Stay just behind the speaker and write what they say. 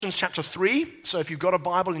Chapter 3, so if you've got a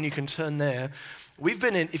Bible and you can turn there,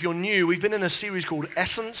 if you're new, we've been in a series called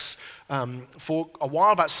Essence for a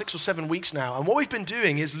while, about 6 or 7 weeks now, and what we've been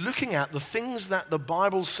doing is looking at the things that the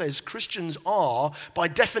Bible says Christians are by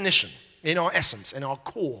definition, in our essence, in our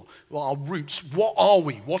core, our roots. What are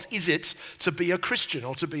we? What is it to be a Christian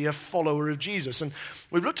or to be a follower of Jesus? And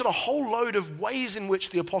we've looked at a whole load of ways in which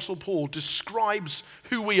the Apostle Paul describes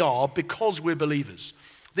who we are because we're believers.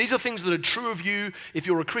 These are things that are true of you if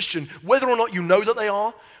you're a Christian, whether or not you know that they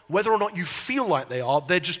are, whether or not you feel like they are,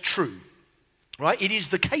 they're just true, right? It is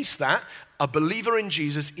the case that a believer in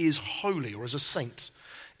Jesus is holy, or as a saint,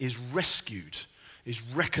 is rescued, is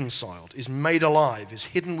reconciled, is made alive, is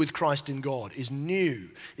hidden with Christ in God, is new,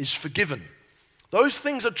 is forgiven. Those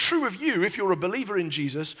things are true of you if you're a believer in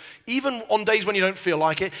Jesus, even on days when you don't feel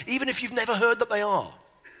like it, even if you've never heard that they are.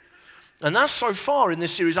 And that's so far in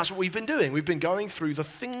this series, that's what we've been doing. We've been going through the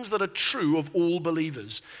things that are true of all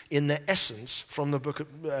believers in their essence from the book of,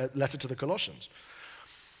 letter to the Colossians.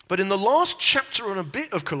 But in the last chapter and a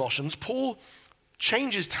bit of Colossians, Paul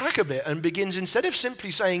changes tack a bit and begins, instead of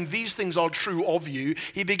simply saying these things are true of you,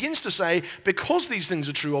 he begins to say, because these things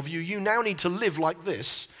are true of you, you now need to live like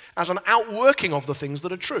this as an outworking of the things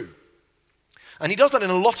that are true. And he does that in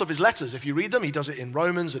a lot of his letters. If you read them, he does it in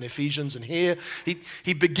Romans and Ephesians and here.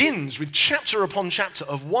 He begins with chapter upon chapter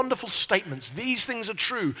of wonderful statements. These things are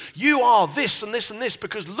true. You are this and this and this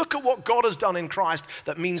because look at what God has done in Christ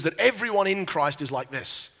that means that everyone in Christ is like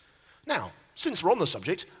this. Now, since we're on the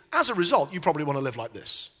subject, as a result, you probably want to live like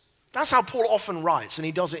this. That's how Paul often writes, and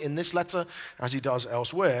he does it in this letter as he does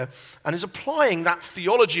elsewhere, and is applying that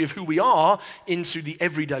theology of who we are into the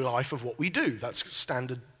everyday life of what we do. That's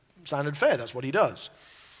standard fare, that's what he does.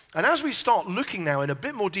 And as we start looking now in a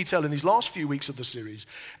bit more detail in these last few weeks of the series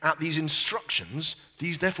at these instructions,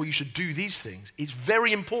 therefore you should do these things, it's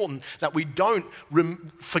very important that we don't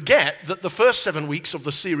forget that the first 7 weeks of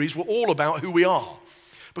the series were all about who we are.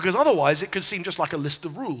 Because otherwise it could seem just like a list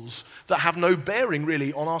of rules that have no bearing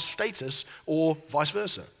really on our status or vice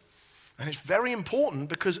versa. And it's very important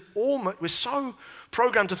because we're so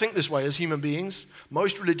programmed to think this way as human beings.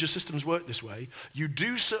 Most religious systems work this way. You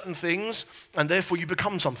do certain things and therefore you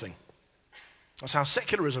become something. That's how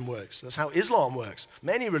secularism works. That's how Islam works.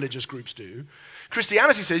 Many religious groups do.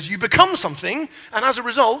 Christianity says you become something and as a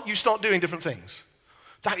result you start doing different things.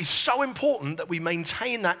 That is so important that we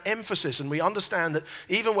maintain that emphasis and we understand that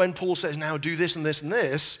even when Paul says now do this and this and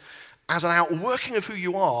this, as an outworking of who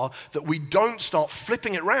you are, that we don't start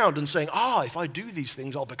flipping it around and saying, if I do these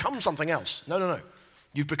things, I'll become something else. No.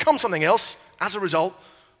 You've become something else. As a result,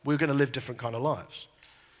 we're going to live different kind of lives.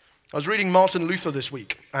 I was reading Martin Luther this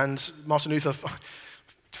week, and Martin Luther,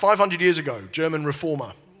 500 years ago, German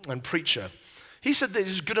reformer and preacher, he said this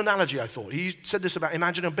is a good analogy, I thought. He said this about,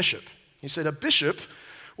 imagine a bishop. He said, a bishop,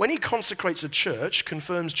 when he consecrates a church,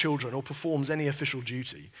 confirms children, or performs any official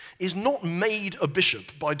duty, is not made a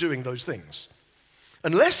bishop by doing those things.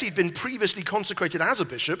 Unless he'd been previously consecrated as a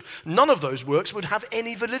bishop, none of those works would have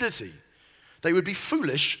any validity. They would be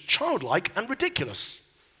foolish, childlike, and ridiculous.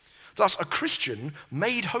 Thus, a Christian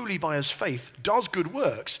made holy by his faith does good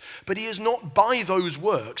works, but he is not by those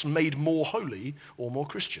works made more holy or more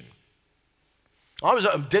Christian. I was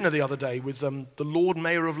at a dinner the other day with the Lord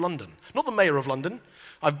Mayor of London. Not the Mayor of London.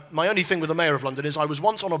 My only thing with the Mayor of London is I was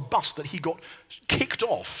once on a bus that he got kicked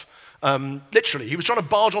off. Literally, he was trying to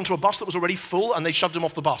barge onto a bus that was already full and they shoved him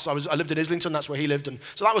off the bus. I lived in Islington, that's where he lived, and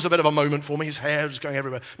so that was a bit of a moment for me. His hair was going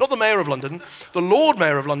everywhere. Not the Mayor of London, the Lord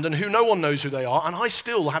Mayor of London, who no one knows who they are, and I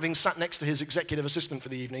still, having sat next to his executive assistant for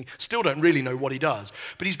the evening, still don't really know what he does.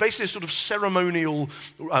 But he's basically a sort of ceremonial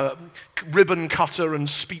ribbon cutter and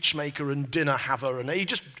speech maker and dinner haver, and he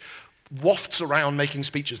just wafts around making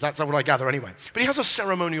speeches. That's what I gather anyway. But he has a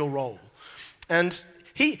ceremonial role. And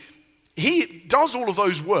he does all of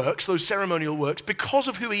those works, those ceremonial works, because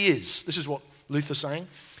of who he is. This is what Luther's saying.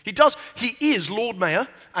 He is Lord Mayor,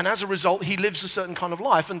 and as a result, he lives a certain kind of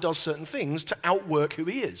life and does certain things to outwork who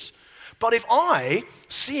he is. But if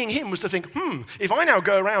seeing him was to think, if I now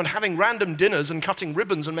go around having random dinners and cutting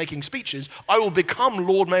ribbons and making speeches, I will become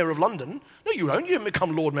Lord Mayor of London. No, you won't. You don't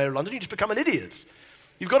become Lord Mayor of London. You just become an idiot.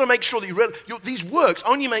 You've got to make sure that these works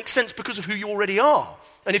only make sense because of who you already are.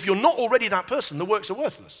 And if you're not already that person, the works are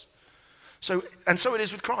worthless. So it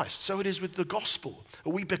is with Christ. So it is with the gospel.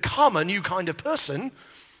 We become a new kind of person,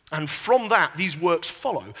 and from that, these works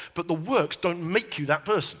follow. But the works don't make you that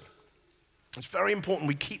person. It's very important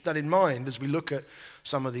we keep that in mind as we look at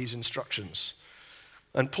some of these instructions.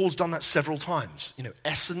 And Paul's done that several times.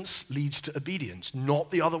 Essence leads to obedience,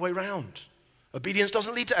 not the other way around. Obedience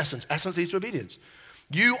doesn't lead to essence. Essence leads to obedience.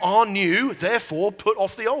 You are new, therefore put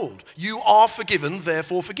off the old. You are forgiven,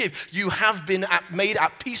 therefore forgive. You have been made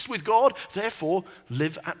at peace with God, therefore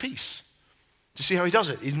live at peace. Do you see how he does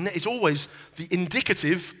it? It's always the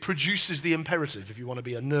indicative produces the imperative, if you want to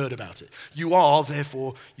be a nerd about it. You are,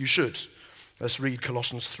 therefore you should. Let's read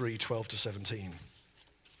Colossians 3:12-17.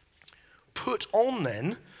 Put on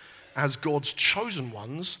then, as God's chosen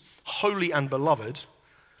ones, holy and beloved,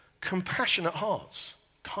 compassionate hearts,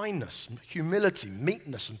 kindness, humility,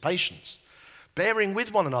 meekness, and patience, bearing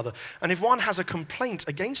with one another, and if one has a complaint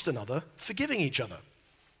against another, forgiving each other.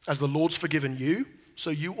 As the Lord's forgiven you, so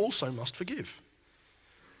you also must forgive.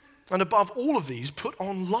 And above all of these, put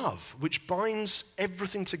on love, which binds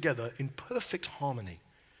everything together in perfect harmony.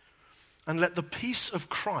 And let the peace of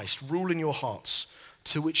Christ rule in your hearts,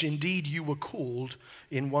 to which indeed you were called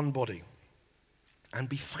in one body. And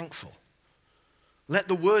be thankful. Let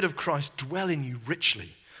the word of Christ dwell in you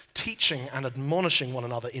richly, teaching and admonishing one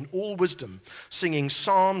another in all wisdom, singing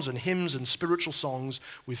psalms and hymns and spiritual songs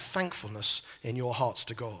with thankfulness in your hearts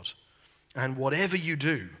to God. And whatever you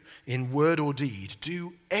do, in word or deed,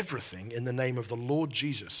 do everything in the name of the Lord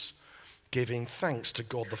Jesus, giving thanks to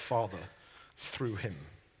God the Father through him.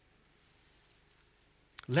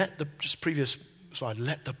 Let the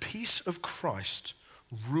peace of Christ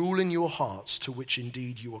rule in your hearts, to which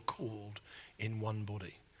indeed you are called in one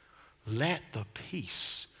body. Let the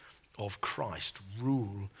peace of Christ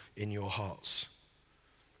rule in your hearts.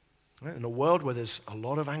 In a world where there's a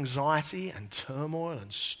lot of anxiety and turmoil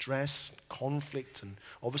and stress, conflict, and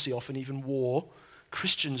obviously often even war,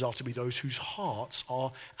 Christians are to be those whose hearts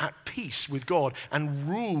are at peace with God and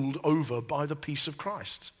ruled over by the peace of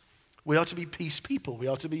Christ. We are to be peace people. We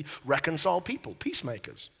are to be reconciled people,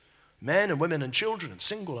 peacemakers. Men and women and children and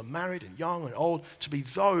single and married and young and old, to be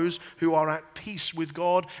those who are at peace with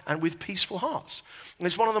God and with peaceful hearts. And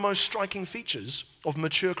it's one of the most striking features of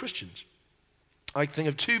mature Christians. I think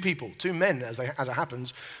of two men, as it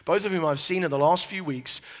happens, both of whom I've seen in the last few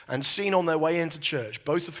weeks and seen on their way into church,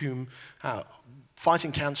 both of whom are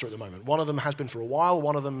fighting cancer at the moment. One of them has been for a while,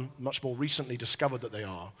 one of them much more recently discovered that they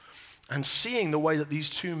are. And seeing the way that these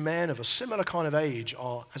two men of a similar kind of age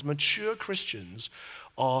are, as mature Christians,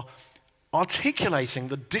 are articulating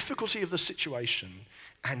the difficulty of the situation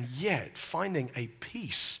and yet finding a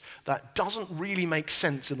peace that doesn't really make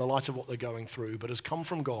sense in the light of what they're going through, but has come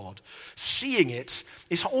from God. Seeing it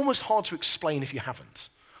is almost hard to explain if you haven't.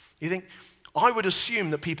 You think, I would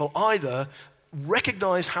assume that people either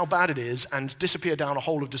recognize how bad it is and disappear down a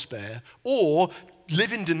hole of despair, or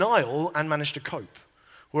live in denial and manage to cope.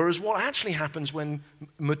 Whereas what actually happens when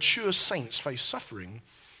mature saints face suffering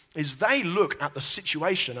is they look at the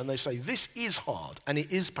situation and they say, this is hard and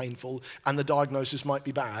it is painful and the diagnosis might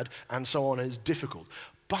be bad and so on, and it's difficult.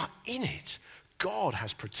 But in it, God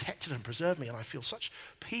has protected and preserved me, and I feel such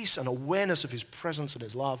peace and awareness of his presence and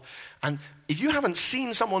his love. And if you haven't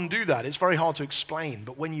seen someone do that, it's very hard to explain.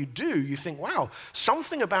 But when you do, you think, wow,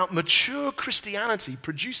 something about mature Christianity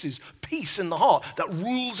produces peace in the heart that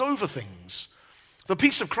rules over things. The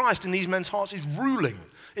peace of Christ in these men's hearts is ruling.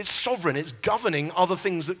 It's sovereign. It's governing other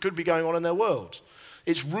things that could be going on in their world.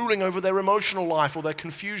 It's ruling over their emotional life or their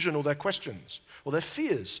confusion or their questions or their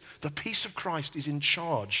fears. The peace of Christ is in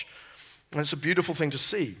charge. And it's a beautiful thing to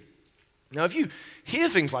see. Now, if you hear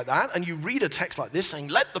things like that and you read a text like this saying,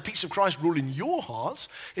 let the peace of Christ rule in your hearts,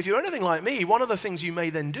 if you're anything like me, one of the things you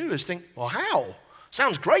may then do is think, well, how?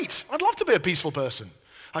 Sounds great. I'd love to be a peaceful person.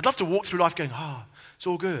 I'd love to walk through life going, it's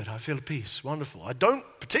all good. I feel peace. Wonderful. I don't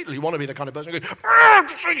particularly want to be the kind of person who goes, I'm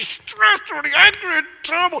so stressed, really angry and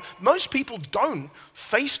terrible. Most people don't,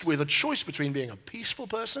 faced with a choice between being a peaceful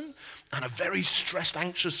person and a very stressed,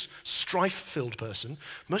 anxious, strife-filled person.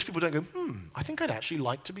 Most people don't go, I think I'd actually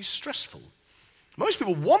like to be stressful. Most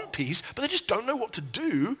people want peace, but they just don't know what to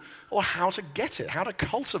do or how to get it, how to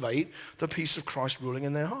cultivate the peace of Christ ruling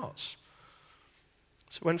in their hearts.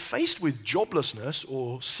 So when faced with joblessness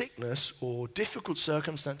or sickness or difficult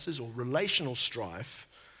circumstances or relational strife,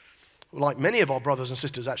 like many of our brothers and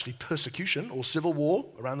sisters, actually persecution or civil war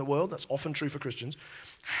around the world, that's often true for Christians,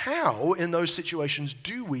 how in those situations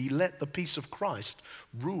do we let the peace of Christ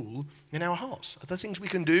rule in our hearts? Are there things we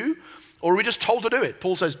can do, or are we just told to do it?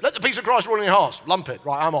 Paul says, let the peace of Christ rule in your hearts, lump it,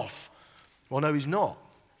 right, I'm off. Well, no, he's not.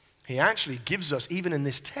 He actually gives us, even in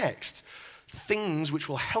this text, things which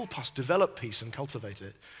will help us develop peace and cultivate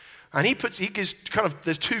it. And he gives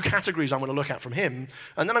there's two categories I'm going to look at from him,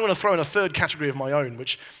 and then I'm going to throw in a third category of my own,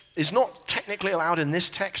 which is not technically allowed in this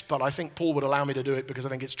text, but I think Paul would allow me to do it because I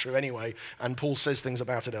think it's true anyway, and Paul says things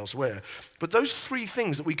about it elsewhere. But those three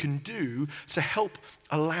things that we can do to help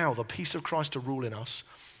allow the peace of Christ to rule in us,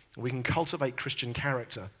 we can cultivate Christian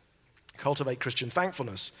character, cultivate Christian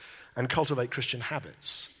thankfulness, and cultivate Christian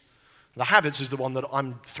habits. The habits is the one that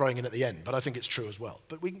I'm throwing in at the end, but I think it's true as well.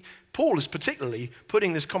 But Paul is particularly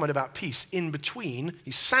putting this comment about peace in between,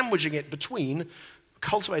 he's sandwiching it between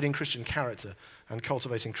cultivating Christian character and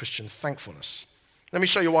cultivating Christian thankfulness. Let me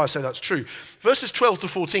show you why I say that's true. Verses 12 to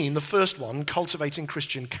 14, the first one, cultivating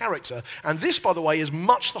Christian character. And this, by the way, is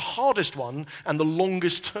much the hardest one and the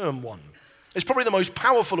longest term one. It's probably the most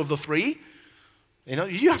powerful of the three. You know,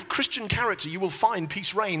 you have Christian character, you will find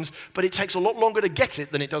peace reigns, but it takes a lot longer to get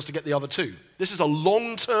it than it does to get the other two. This is a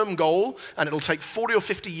long-term goal, and it'll take 40 or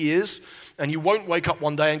 50 years, and you won't wake up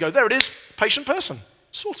one day and go, there it is, patient person,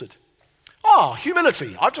 sorted.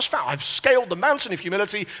 Humility. I've scaled the mountain of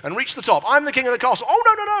humility and reached the top. I'm the king of the castle.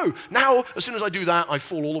 Oh, no. Now, as soon as I do that, I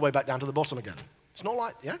fall all the way back down to the bottom again. It's not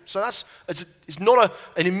like, yeah? So it's not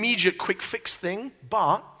an immediate quick fix thing,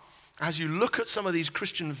 but as you look at some of these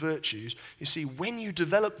Christian virtues, you see when you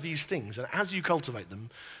develop these things and as you cultivate them,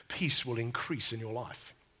 peace will increase in your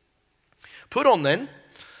life. Put on then,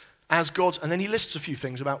 as God's, and then he lists a few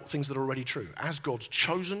things about things that are already true. As God's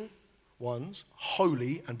chosen ones,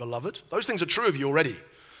 holy and beloved. Those things are true of you already.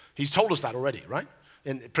 He's told us that already, right?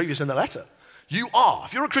 Previous in the letter. You are,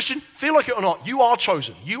 if you're a Christian, feel like it or not, you are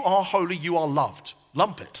chosen. You are holy, you are loved.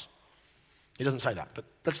 Lump it. He doesn't say that, but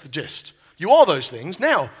that's the gist. You are those things.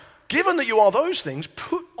 Now, given that you are those things,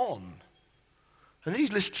 put on. And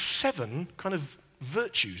these list 7 kind of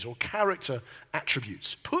virtues or character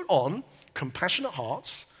attributes. Put on compassionate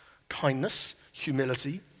hearts, kindness,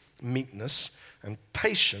 humility, meekness, and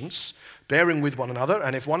patience, bearing with one another,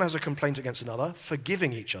 and if one has a complaint against another,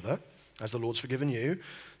 forgiving each other, as the Lord's forgiven you,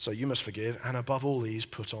 so you must forgive, and above all these,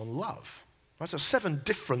 put on love. Right, so 7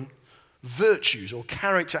 different virtues or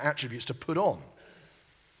character attributes to put on.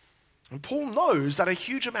 And Paul knows that a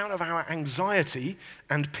huge amount of our anxiety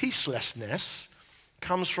and peacelessness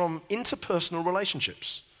comes from interpersonal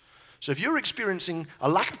relationships. So if you're experiencing a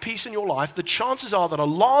lack of peace in your life, the chances are that a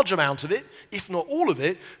large amount of it, if not all of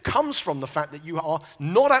it, comes from the fact that you are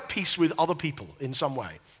not at peace with other people in some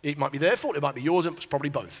way. It might be their fault, it might be yours, it's probably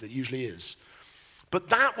both, it usually is. But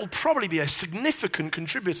that will probably be a significant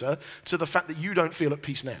contributor to the fact that you don't feel at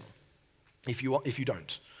peace now, if you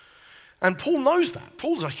don't. And Paul knows that.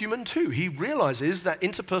 Paul's a human too. He realizes that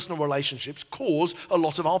interpersonal relationships cause a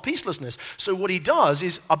lot of our peacelessness. So what he does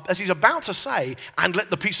is, as he's about to say, and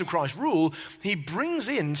let the peace of Christ rule, he brings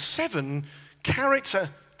in 7 character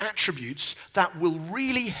attributes that will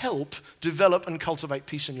really help develop and cultivate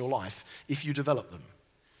peace in your life if you develop them.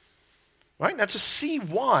 Right? Now, to see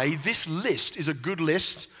why this list is a good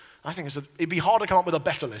list, I think it'd be hard to come up with a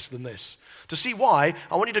better list than this. To see why,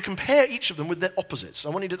 I want you to compare each of them with their opposites. I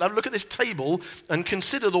want you to look at this table and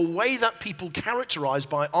consider the way that people characterized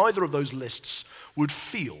by either of those lists would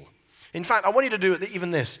feel. In fact, I want you to do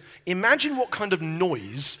even this. Imagine what kind of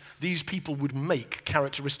noise these people would make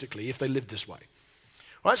characteristically if they lived this way.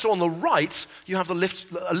 Right? So on the right, you have a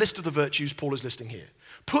list of the virtues Paul is listing here.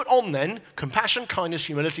 Put on then compassion, kindness,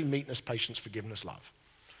 humility, meekness, patience, forgiveness, love.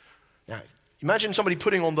 Now, imagine somebody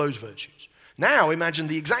putting on those virtues. Now imagine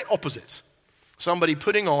the exact opposite. Somebody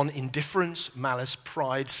putting on indifference, malice,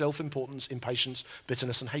 pride, self-importance, impatience,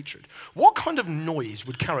 bitterness, and hatred. What kind of noise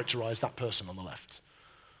would characterize that person on the left?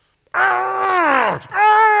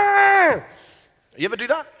 You ever do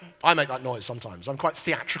that? I make that noise sometimes. I'm quite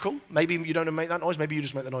theatrical. Maybe you don't make that noise. Maybe you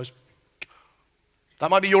just make the noise. That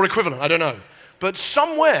might be your equivalent. I don't know. But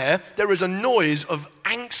somewhere there is a noise of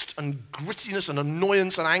angst and grittiness and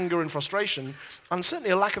annoyance and anger and frustration and certainly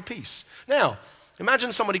a lack of peace. Now,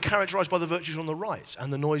 imagine somebody characterized by the virtues on the right,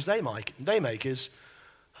 and the noise they make is,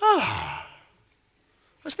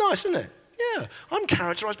 that's nice, isn't it? Yeah, I'm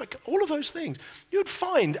characterized by all of those things. You'd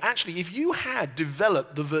find, actually, if you had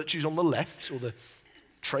developed the virtues on the left, or the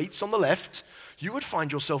traits on the left, you would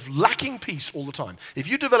find yourself lacking peace all the time. If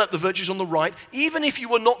you developed the virtues on the right, even if you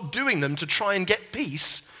were not doing them to try and get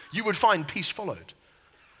peace, you would find peace followed.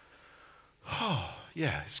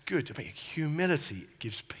 Yeah, it's good. I mean, humility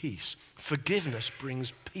gives peace. Forgiveness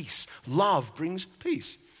brings peace. Love brings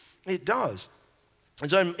peace. It does. And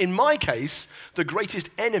so in my case, the greatest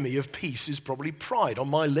enemy of peace is probably pride. On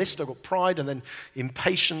my list, I've got pride and then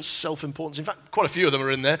impatience, self-importance. In fact, quite a few of them are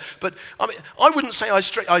in there. But I mean, I wouldn't say I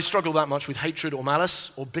struggle that much with hatred or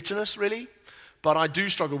malice or bitterness, really. But I do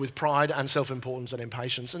struggle with pride and self-importance and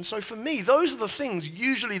impatience. And so for me, those are the things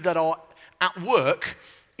usually that are at work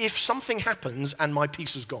if something happens and my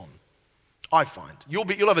peace is gone. I find. You'll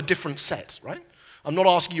have a different set, right? I'm not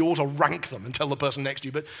asking you all to rank them and tell the person next to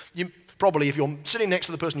you, but you probably, if you're sitting next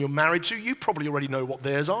to the person you're married to, you probably already know what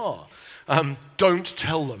theirs are. Don't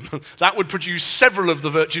tell them. That would produce several of the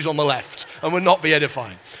virtues on the left and would not be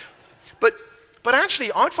edifying. But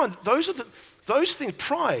actually, I'd find those things,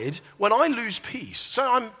 pride, when I lose peace,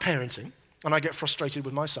 so I'm parenting and I get frustrated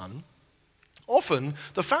with my son, often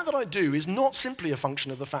the fact that I do is not simply a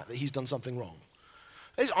function of the fact that he's done something wrong.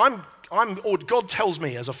 Or God tells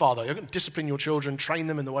me as a father, you're going to discipline your children, train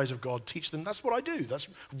them in the ways of God, teach them. That's what I do. That's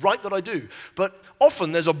right that I do. But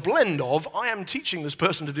often there's a blend of, I am teaching this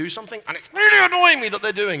person to do something, and it's really annoying me that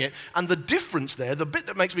they're doing it. And the difference there, the bit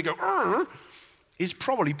that makes me go, is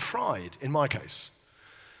probably pride in my case.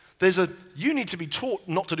 You need to be taught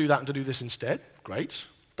not to do that and to do this instead. Great.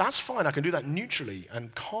 That's fine. I can do that neutrally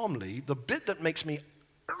and calmly. The bit that makes me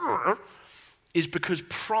is because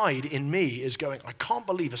pride in me is going, I can't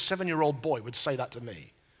believe a 7-year-old boy would say that to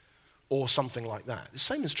me, or something like that. The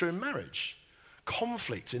same is true in marriage.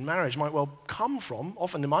 Conflict in marriage might well come from,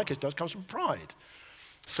 often in my case comes from pride,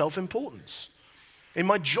 self-importance. In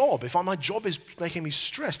my job, if my job is making me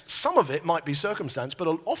stressed, some of it might be circumstance, but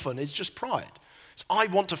often it's just pride. I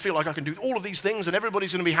want to feel like I can do all of these things and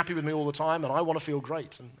everybody's going to be happy with me all the time and I want to feel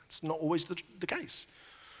great, and that's not always the case.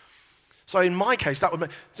 So in my case,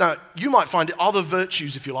 so you might find other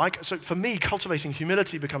virtues, if you like. So for me, cultivating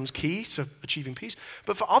humility becomes key to achieving peace.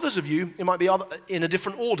 But for others of you, it might be in a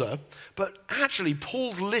different order. But actually,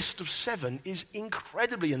 Paul's list of 7 is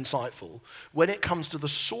incredibly insightful when it comes to the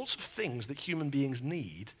sorts of things that human beings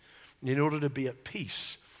need in order to be at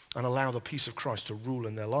peace and allow the peace of Christ to rule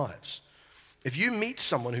in their lives. If you meet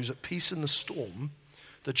someone who's at peace in the storm,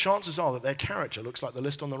 the chances are that their character looks like the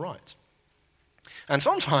list on the right. And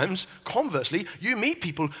sometimes, conversely, you meet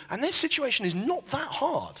people and their situation is not that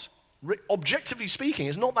hard. Objectively speaking,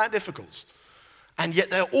 it's not that difficult. And yet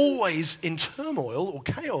they're always in turmoil or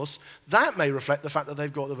chaos. That may reflect the fact that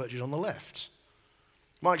they've got the virtues on the left.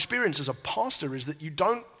 My experience as a pastor is that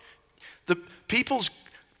the people's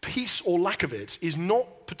peace or lack of it is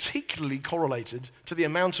not particularly correlated to the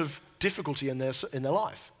amount of difficulty in their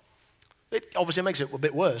life. It obviously makes it a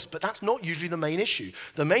bit worse, but that's not usually the main issue.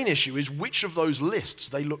 The main issue is which of those lists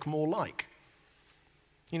they look more like.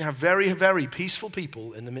 You can have very, very peaceful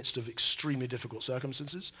people in the midst of extremely difficult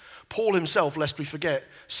circumstances. Paul himself, lest we forget,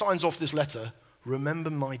 signs off this letter, "Remember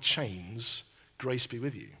my chains, grace be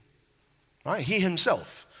with you." Right? He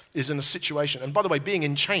himself is in a situation, and by the way, being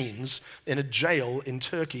in chains in a jail in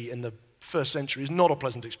Turkey in the first century is not a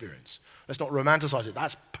pleasant experience. Let's not romanticize it.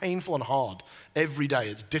 That's painful and hard every day.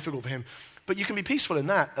 It's difficult for him. But you can be peaceful in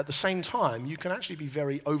that. At the same time, you can actually be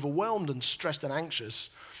very overwhelmed and stressed and anxious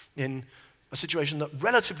in a situation that,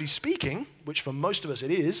 relatively speaking, which for most of us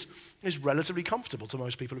it is relatively comfortable to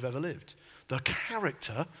most people who've ever lived. The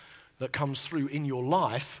character that comes through in your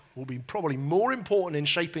life will be probably more important in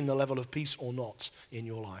shaping the level of peace or not in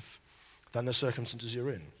your life than the circumstances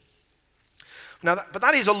you're in. Now, but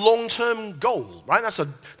that is a long-term goal, right?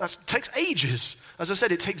 That takes ages. As I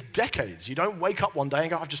said, it takes decades. You don't wake up one day and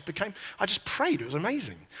go, I just prayed. It was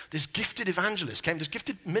amazing. This gifted evangelist this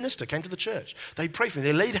gifted minister came to the church. They prayed for me.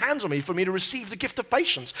 They laid hands on me for me to receive the gift of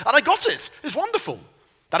patience. And I got it. It was wonderful.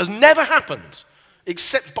 That has never happened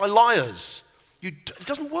except by liars. It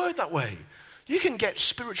doesn't work that way. You can get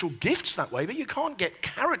spiritual gifts that way, but you can't get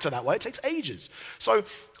character that way. It takes ages. So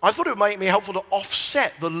I thought it would make me helpful to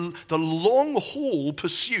offset the long-haul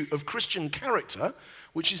pursuit of Christian character,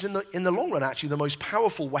 which is in the long run actually the most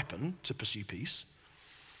powerful weapon to pursue peace,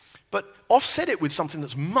 but offset it with something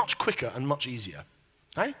that's much quicker and much easier.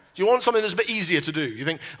 Okay? So you want something that's a bit easier to do. You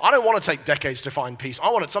think, I don't want to take decades to find peace. I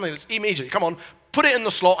want something that's immediate. Come on, put it in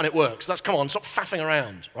the slot and it works. Come on, stop faffing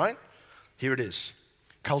around, right? Here it is.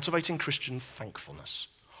 Cultivating Christian thankfulness.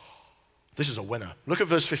 This is a winner. Look at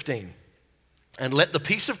verse 15. And let the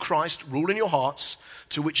peace of Christ rule in your hearts,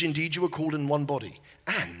 to which indeed you were called in one body,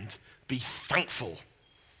 and be thankful.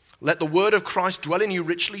 Let the word of Christ dwell in you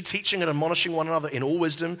richly, teaching and admonishing one another in all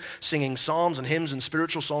wisdom, singing psalms and hymns and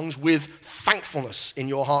spiritual songs with thankfulness in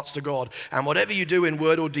your hearts to God. And whatever you do in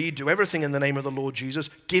word or deed, do everything in the name of the Lord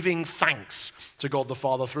Jesus, giving thanks to God the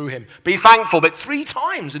Father through him. Be thankful, but 3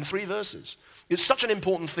 times in 3 verses. It's such an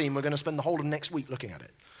important theme, we're going to spend the whole of next week looking at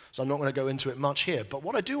it. So I'm not going to go into it much here. But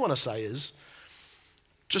what I do want to say is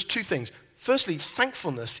just 2 things. Firstly,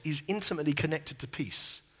 thankfulness is intimately connected to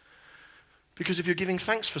peace. Because if you're giving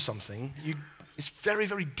thanks for something, it's very,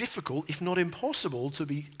 very difficult, if not impossible, to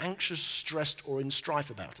be anxious, stressed, or in strife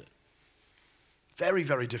about it. Very,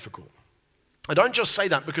 very difficult. I don't just say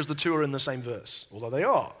that because the 2 are in the same verse, although they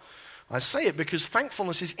are. I say it because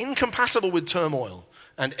thankfulness is incompatible with turmoil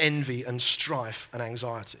and envy and strife and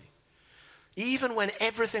anxiety. Even when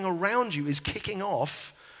everything around you is kicking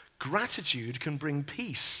off, gratitude can bring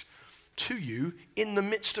peace to you in the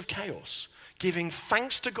midst of chaos. Giving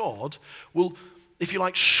thanks to God will, if you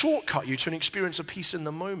like, shortcut you to an experience of peace in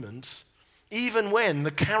the moment even when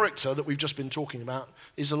the character that we've just been talking about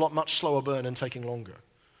is a lot much slower burn and taking longer.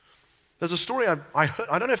 There's a story I heard,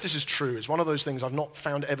 I don't know if this is true. It's one of those things I've not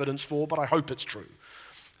found evidence for, but I hope it's true.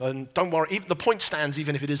 And don't worry, the point stands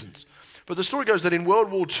even if it isn't. But the story goes that in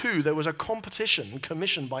World War II, there was a competition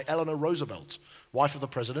commissioned by Eleanor Roosevelt, wife of the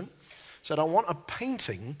president, said, I want a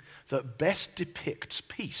painting that best depicts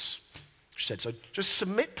peace. She said, so just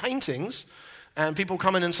submit paintings and people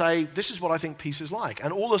come in and say, this is what I think peace is like.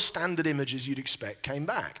 And all the standard images you'd expect came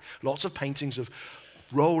back. Lots of paintings of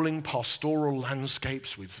rolling pastoral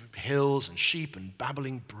landscapes with hills and sheep and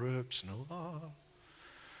babbling brooks.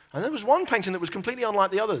 And there was one painting that was completely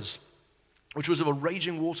unlike the others, which was of a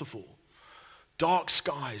raging waterfall. Dark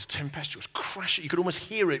skies, tempestuous, crashing. You could almost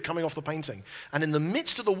hear it coming off the painting. And in the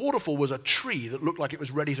midst of the waterfall was a tree that looked like it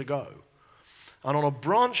was ready to go. And on a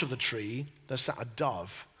branch of the tree, there sat a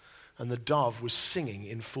dove. And the dove was singing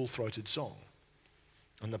in full-throated song.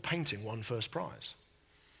 And the painting won first prize.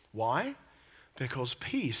 Why? Because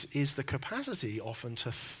peace is the capacity often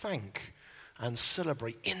to thank and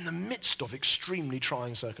celebrate in the midst of extremely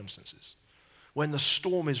trying circumstances. When the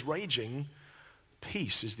storm is raging,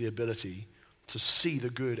 peace is the ability to see the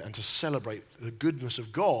good and to celebrate the goodness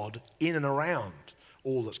of God in and around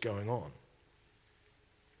all that's going on.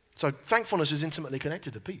 So thankfulness is intimately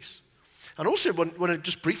connected to peace. And also, I want to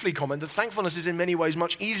just briefly comment that thankfulness is in many ways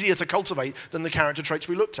much easier to cultivate than the character traits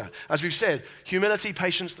we looked at. As we've said, humility,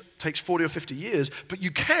 patience takes 40 or 50 years, but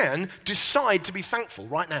you can decide to be thankful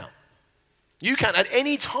right now. You can, at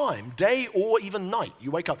any time, day or even night,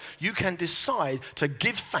 you wake up, you can decide to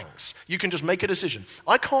give thanks. You can just make a decision.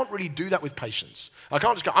 I can't really do that with patience. I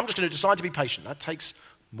can't just go, I'm just going to decide to be patient. That takes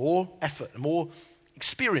more effort and more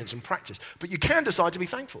experience and practice. But you can decide to be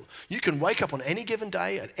thankful. You can wake up on any given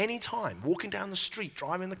day, at any time, walking down the street,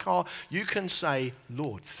 driving the car. You can say,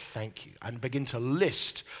 Lord, thank you, and begin to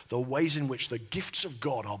list the ways in which the gifts of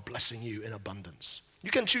God are blessing you in abundance.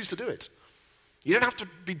 You can choose to do it. You don't have to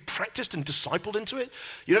be practiced and discipled into it.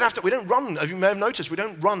 You don't have to, we don't run, as you may have noticed, we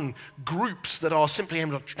don't run groups that are simply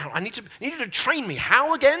aimed at, I need you to train me.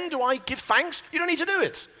 How again do I give thanks? You don't need to do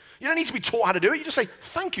it. You don't need to be taught how to do it. You just say,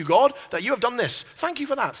 thank you, God, that you have done this. Thank you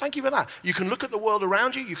for that. Thank you for that. You can look at the world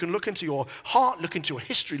around you. You can look into your heart, look into your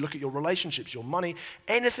history, look at your relationships, your money,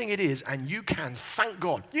 anything it is, and you can thank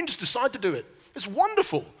God. You can just decide to do it. It's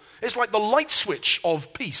wonderful. It's like the light switch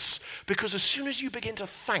of peace, because as soon as you begin to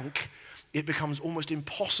thank, it becomes almost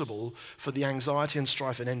impossible for the anxiety and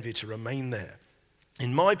strife and envy to remain there.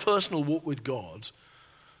 In my personal walk with God,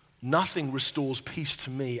 nothing restores peace to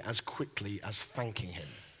me as quickly as thanking him.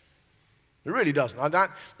 It really doesn't.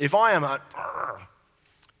 If I am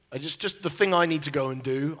just the thing I need to go and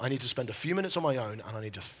do, I need to spend a few minutes on my own and I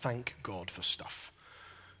need to thank God for stuff.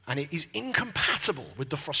 And it is incompatible with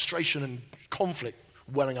the frustration and conflict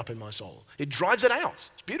welling up in my soul. It drives it out.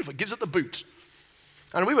 It's beautiful. It gives it the boot.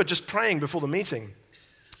 And we were just praying before the meeting,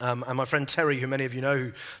 and my friend Terry, who many of you know,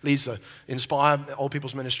 who leads the Inspire Old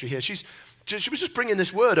People's Ministry here, she was just bringing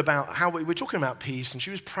this word about how we're talking about peace, and she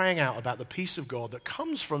was praying out about the peace of God that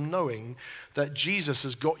comes from knowing that Jesus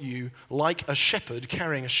has got you like a shepherd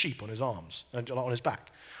carrying a sheep on his arms, and on his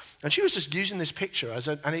back. And she was just using this picture as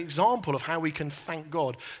an example of how we can thank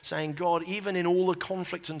God, saying, God, even in all the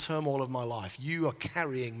conflict and turmoil of my life, you are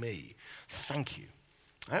carrying me. Thank you.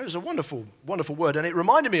 And it was a wonderful, wonderful word, and it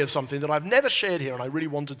reminded me of something that I've never shared here, and I really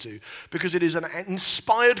wanted to, because it is an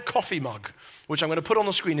inspired coffee mug, which I'm going to put on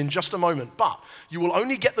the screen in just a moment. But you will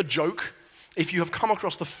only get the joke if you have come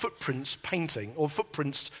across the Footprints painting, or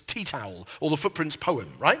Footprints tea towel, or the Footprints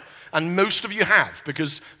poem, right? And most of you have,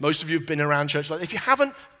 because most of you have been around church. If you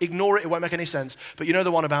haven't, ignore it, it won't make any sense. But you know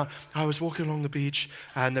the one about, I was walking along the beach,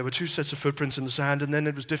 and there were two sets of footprints in the sand, and then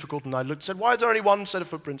it was difficult, and I looked and said, why is there only one set of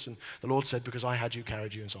footprints? And the Lord said, because I had you,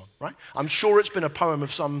 carried you, and so on, right? I'm sure it's been a poem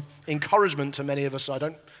of some encouragement to many of us, so I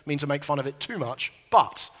don't mean to make fun of it too much,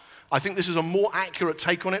 but I think this is a more accurate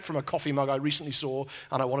take on it from a coffee mug I recently saw,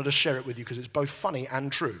 and I wanted to share it with you because it's both funny and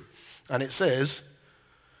true. And it says,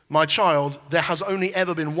 my child, there has only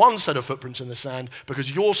ever been one set of footprints in the sand because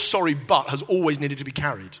your sorry butt has always needed to be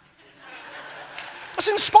carried. That's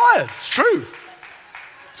inspired. It's true.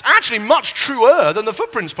 It's actually much truer than the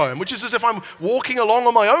Footprints poem, which is as if I'm walking along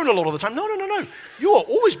on my own a lot of the time. No. You are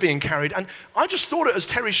always being carried. And I just thought it as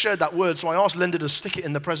Terry shared that word, so I asked Linda to stick it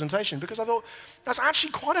in the presentation because I thought that's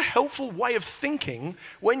actually quite a helpful way of thinking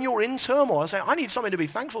when you're in turmoil. I say, I need something to be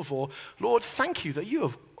thankful for. Lord, thank you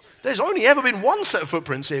that there's only ever been one set of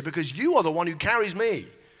footprints here because you are the one who carries me.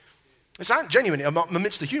 It's genuinely,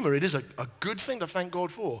 amidst the humor, it is a good thing to thank God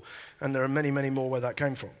for. And there are many, many more where that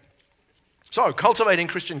came from. So, cultivating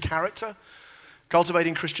Christian character,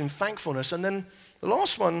 cultivating Christian thankfulness, and then The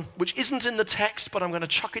last one, which isn't in the text, but I'm going to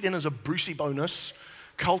chuck it in as a Brucey bonus,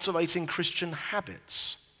 cultivating Christian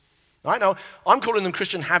habits. Right now, I'm calling them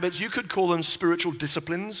Christian habits. You could call them spiritual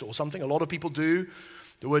disciplines or something. A lot of people do.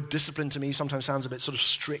 The word discipline to me sometimes sounds a bit sort of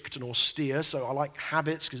strict and austere, so I like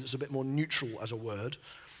habits because it's a bit more neutral as a word.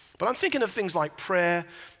 But I'm thinking of things like prayer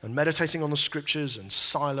and meditating on the scriptures and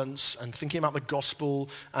silence and thinking about the gospel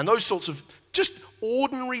and those sorts of just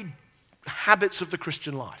ordinary habits of the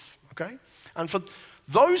Christian life, okay? And for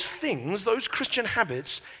those things, those Christian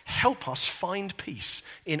habits, help us find peace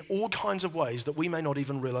in all kinds of ways that we may not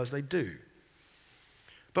even realize they do.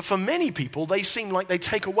 But for many people, they seem like they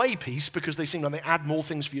take away peace because they seem like they add more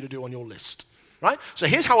things for you to do on your list, right? So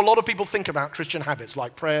here's how a lot of people think about Christian habits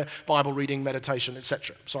like prayer, Bible reading, meditation,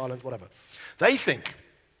 etc., silence, whatever. They think,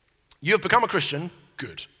 you have become a Christian,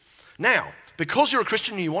 good. Now, because you're a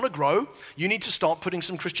Christian and you want to grow, you need to start putting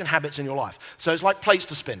some Christian habits in your life. So it's like plates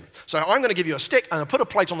to spin. So I'm going to give you a stick and I'll put a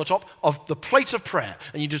plate on the top of the plate of prayer.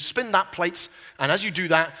 And you just spin that plate, and as you do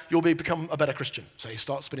that, you'll become a better Christian. So you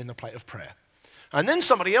start spinning the plate of prayer. And then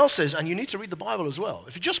somebody else says, and you need to read the Bible as well.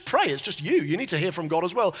 If you just pray, it's just you. You need to hear from God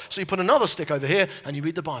as well. So you put another stick over here and you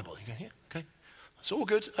read the Bible. You go, here, okay. It's all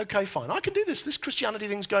good. Okay, fine. I can do this. This Christianity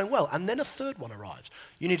thing's going well. And then a third one arrives.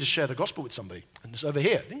 You need to share the gospel with somebody. And it's over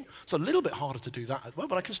here. I think it's a little bit harder to do that as well,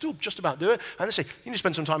 but I can still just about do it. And they say, you need to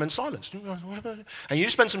spend some time in silence. And you need to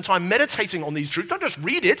spend some time meditating on these truths. Don't just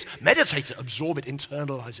read it. Meditate it. Absorb it.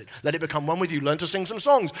 Internalize it. Let it become one with you. Learn to sing some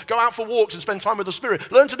songs. Go out for walks and spend time with the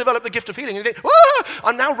Spirit. Learn to develop the gift of healing. And you think,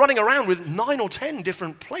 I'm now running around with 9 or 10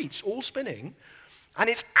 different plates all spinning. And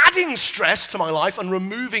it's adding stress to my life and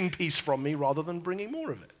removing peace from me rather than bringing more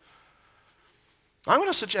of it. I want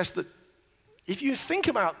to suggest that if you think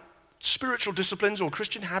about spiritual disciplines or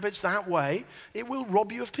Christian habits that way, it will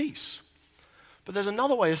rob you of peace. But there's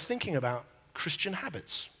another way of thinking about Christian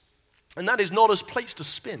habits. And that is not as plates to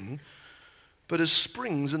spin, but as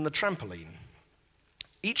springs in the trampoline.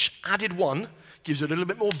 Each added one gives you a little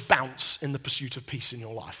bit more bounce in the pursuit of peace in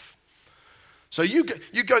your life. So you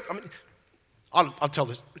go, I'll tell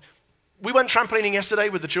this. We went trampolining yesterday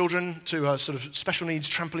with the children to a sort of special needs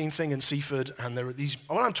trampoline thing in Seaford, and there are these,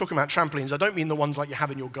 when I'm talking about trampolines, I don't mean the ones like you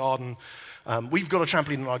have in your garden. We've got a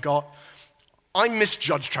trampoline in our garden. I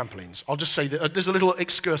misjudge trampolines. I'll just say that there's a little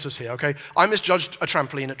excursus here, okay? I misjudged a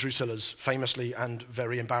trampoline at Drusilla's, famously and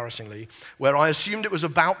very embarrassingly, where I assumed it was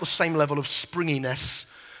about the same level of springiness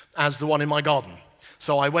as the one in my garden.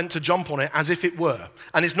 So I went to jump on it as if it were.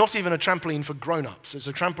 And it's not even a trampoline for grown-ups. It's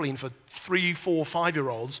a trampoline for 3, 4,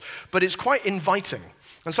 5-year-olds, but it's quite inviting.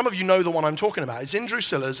 And some of you know the one I'm talking about. It's in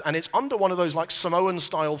Drusilla's, and it's under one of those like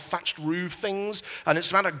Samoan-style thatched roof things, and it's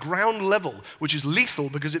about at ground level, which is lethal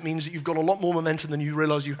because it means that you've got a lot more momentum than you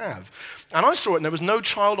realize you have. And I saw it, and there was no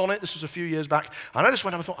child on it. This was a few years back. And I just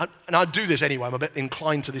went up and thought, and I'd do this anyway. I'm a bit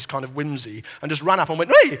inclined to this kind of whimsy, and just ran up and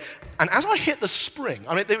went, hey! And as I hit the spring,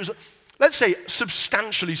 I mean, it was, let's say,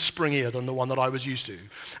 substantially springier than the one that I was used to.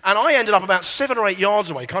 And I ended up about 7 or 8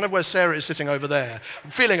 yards away, kind of where Sarah is sitting over there,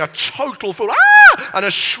 feeling a total fool, and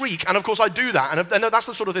a shriek. And of course I do that. And that's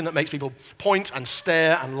the sort of thing that makes people point and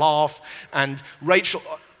stare and laugh. And Rachel,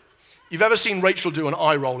 you've ever seen Rachel do an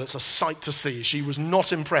eye roll, it's a sight to see. She was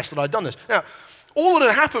not impressed that I'd done this. Now, all that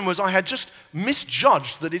had happened was I had just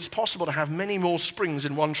misjudged that it's possible to have many more springs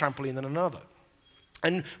in one trampoline than another.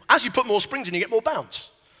 And as you put more springs in, you get more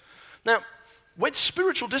bounce. Now, with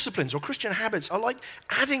spiritual disciplines or Christian habits are like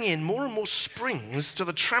adding in more and more springs to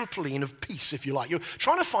the trampoline of peace, if you like. You're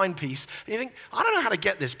trying to find peace, and you think, I don't know how to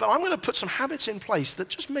get this, but I'm going to put some habits in place that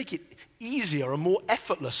just make it easier and more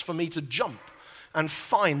effortless for me to jump and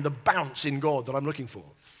find the bounce in God that I'm looking for,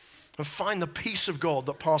 and find the peace of God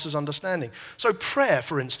that passes understanding. So prayer,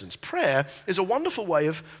 for instance. Prayer is a wonderful way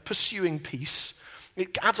of pursuing peace.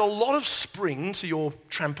 It adds a lot of spring to your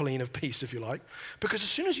trampoline of peace, if you like, because as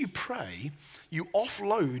soon as you pray, you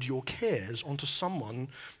offload your cares onto someone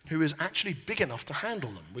who is actually big enough to handle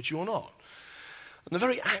them, which you're not. And the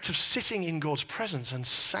very act of sitting in God's presence and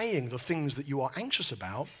saying the things that you are anxious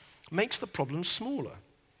about makes the problem smaller.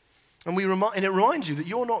 And it reminds you that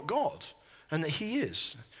you're not God and that He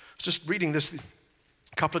is. I was just reading this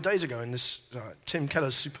a couple of days ago in this Tim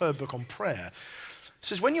Keller's superb book on prayer. It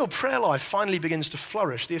says, when your prayer life finally begins to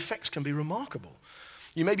flourish, the effects can be remarkable.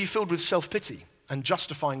 You may be filled with self-pity and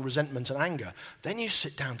justifying resentment and anger. Then you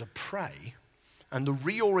sit down to pray, and the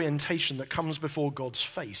reorientation that comes before God's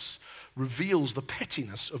face reveals the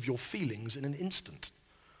pettiness of your feelings in an instant.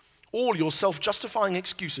 All your self-justifying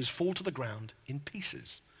excuses fall to the ground in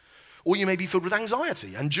pieces. Or you may be filled with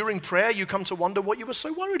anxiety, and during prayer you come to wonder what you were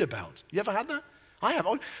so worried about. You ever had that? I have.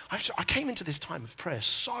 I came into this time of prayer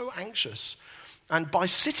so anxious. And by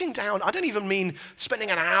sitting down, I don't even mean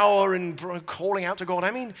spending an hour and calling out to God.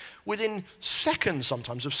 I mean within seconds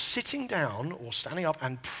sometimes of sitting down or standing up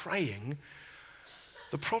and praying,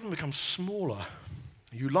 the problem becomes smaller.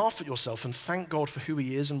 You laugh at yourself and thank God for who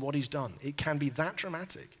he is and what he's done. It can be that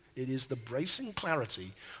dramatic. It is the bracing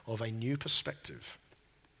clarity of a new perspective.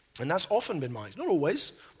 And that's often been not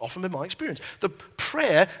always, often been my experience. The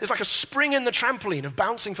prayer is like a spring in the trampoline of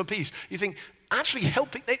bouncing for peace. You think, actually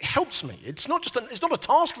it helps me. It's not a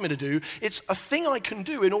task for me to do. It's a thing I can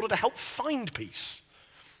do in order to help find peace.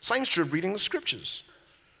 Same's true of reading the scriptures.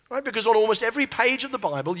 Right? Because on almost every page of the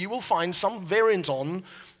Bible, you will find some variant on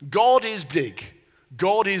God is big,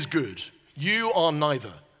 God is good, you are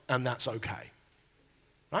neither, and that's okay.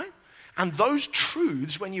 Right? And those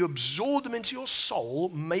truths, when you absorb them into your soul,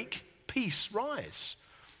 make peace rise.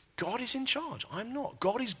 God is in charge. I'm not.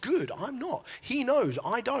 God is good. I'm not. He knows.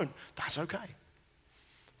 I don't. That's okay.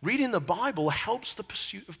 Reading the Bible helps the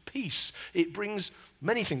pursuit of peace. It brings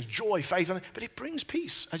many things, joy, faith, but it brings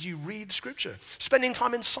peace as you read Scripture. Spending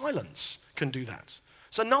time in silence can do that.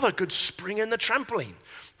 It's another good spring in the trampoline.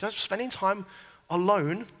 Just spending time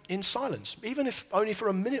alone in silence, even if only for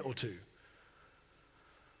a minute or two.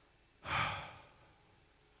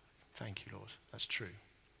 Thank you, Lord. That's true.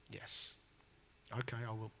 Yes. Okay,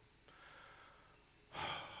 I will.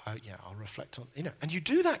 I'll reflect on, and you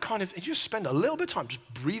do that kind of, you just spend a little bit of time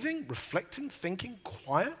just breathing, reflecting, thinking,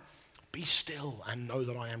 quiet. Be still and know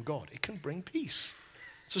that I am God. It can bring peace.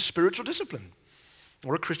 It's a spiritual discipline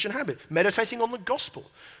or a Christian habit. Meditating on the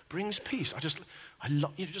gospel brings peace. I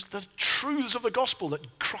love, just the truths of the gospel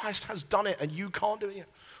that Christ has done it and you can't do it.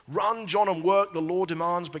 Run, John, and work the law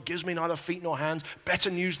demands, but gives me neither feet nor hands. Better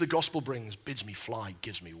news the gospel brings, bids me fly,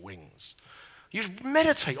 gives me wings. You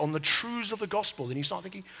meditate on the truths of the gospel, and you start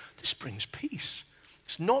thinking, this brings peace.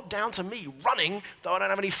 It's not down to me running, though I don't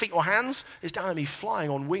have any feet or hands. It's down to me flying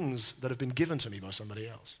on wings that have been given to me by somebody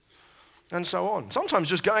else. And so on. Sometimes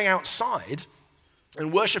just going outside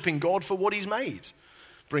and worshiping God for what he's made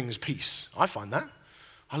brings peace. I find that.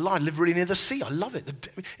 I live really near the sea. I love it.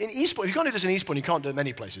 In Eastbourne, if you can't do this in Eastbourne, you can't do it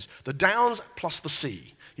many places. The Downs plus the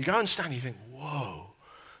sea. You go and stand and you think, whoa,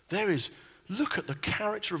 look at the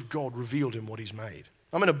character of God revealed in what he's made.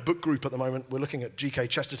 I'm in a book group at the moment. We're looking at G.K.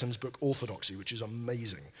 Chesterton's book, Orthodoxy, which is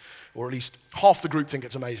amazing. Or at least half the group think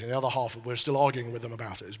it's amazing. The other half, we're still arguing with them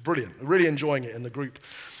about it. It's brilliant. We're really enjoying it in the group.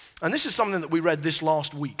 And this is something that we read this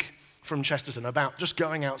last week from Chesterton about just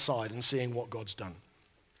going outside and seeing what God's done.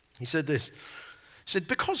 He said this. He said,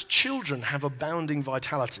 because children have abounding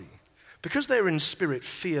vitality, because they're in spirit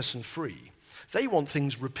fierce and free, they want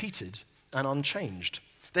things repeated and unchanged.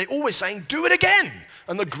 They're always saying, do it again.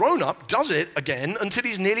 And the grown-up does it again until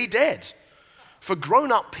he's nearly dead. For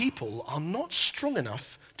grown-up people are not strong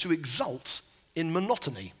enough to exult in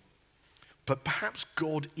monotony. But perhaps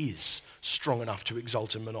God is strong enough to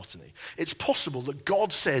exult in monotony. It's possible that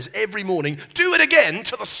God says every morning, do it again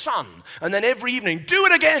to the sun. And then every evening, do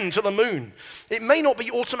it again to the moon. It may not be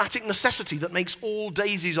automatic necessity that makes all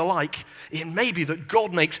daisies alike. It may be that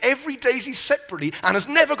God makes every daisy separately and has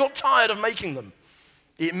never got tired of making them.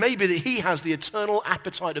 It may be that he has the eternal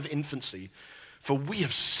appetite of infancy, for we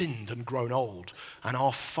have sinned and grown old, and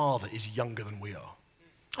our Father is younger than we are.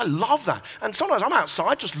 I love that. And sometimes I'm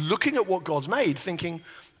outside just looking at what God's made, thinking,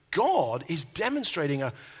 God is demonstrating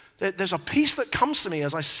there's a peace that comes to me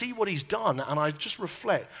as I see what he's done, and I just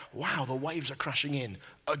reflect, wow, the waves are crashing in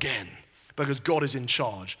again, because God is in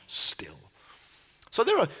charge still. So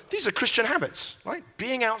these are Christian habits, right?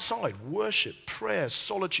 Being outside, worship, prayer,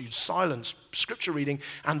 solitude, silence, scripture reading,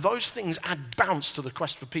 and those things add bounce to the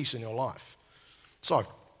quest for peace in your life. So,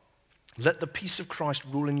 let the peace of Christ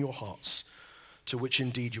rule in your hearts, to which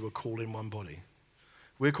indeed you are called in one body.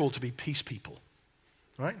 We're called to be peace people,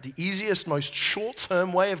 right? The easiest, most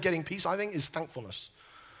short-term way of getting peace, I think, is thankfulness.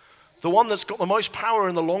 The one that's got the most power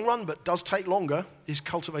in the long run, but does take longer, is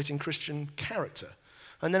cultivating Christian character.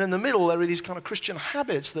 And then in the middle, there are these kind of Christian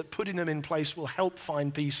habits that putting them in place will help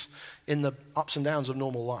find peace in the ups and downs of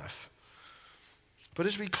normal life. But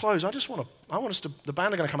as we close, the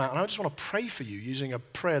band are going to come out, and I just want to pray for you using a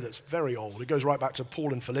prayer that's very old. It goes right back to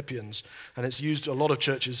Paul in Philippians, and it's used, a lot of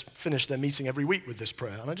churches finish their meeting every week with this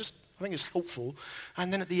prayer. And I think it's helpful.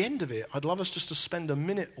 And then at the end of it, I'd love us just to spend a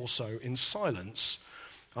minute or so in silence,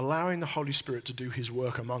 allowing the Holy Spirit to do his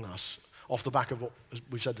work among us off the back of what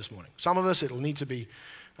we've said this morning. Some of us, it'll need to be,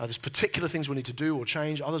 there's particular things we need to do or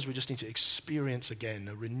change. Others, we just need to experience again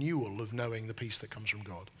a renewal of knowing the peace that comes from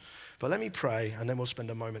God. But let me pray, and then we'll spend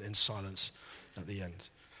a moment in silence at the end.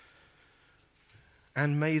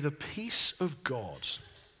 And may the peace of God,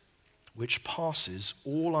 which passes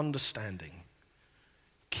all understanding,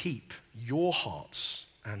 keep your hearts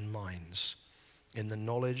and minds in the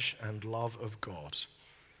knowledge and love of God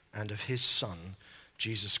and of his Son,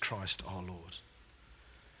 Jesus Christ our Lord.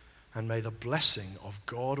 And may the blessing of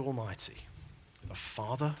God Almighty, the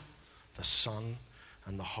Father, the Son,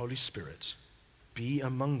 and the Holy Spirit be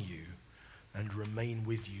among you and remain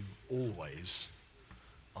with you always.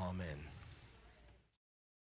 Amen.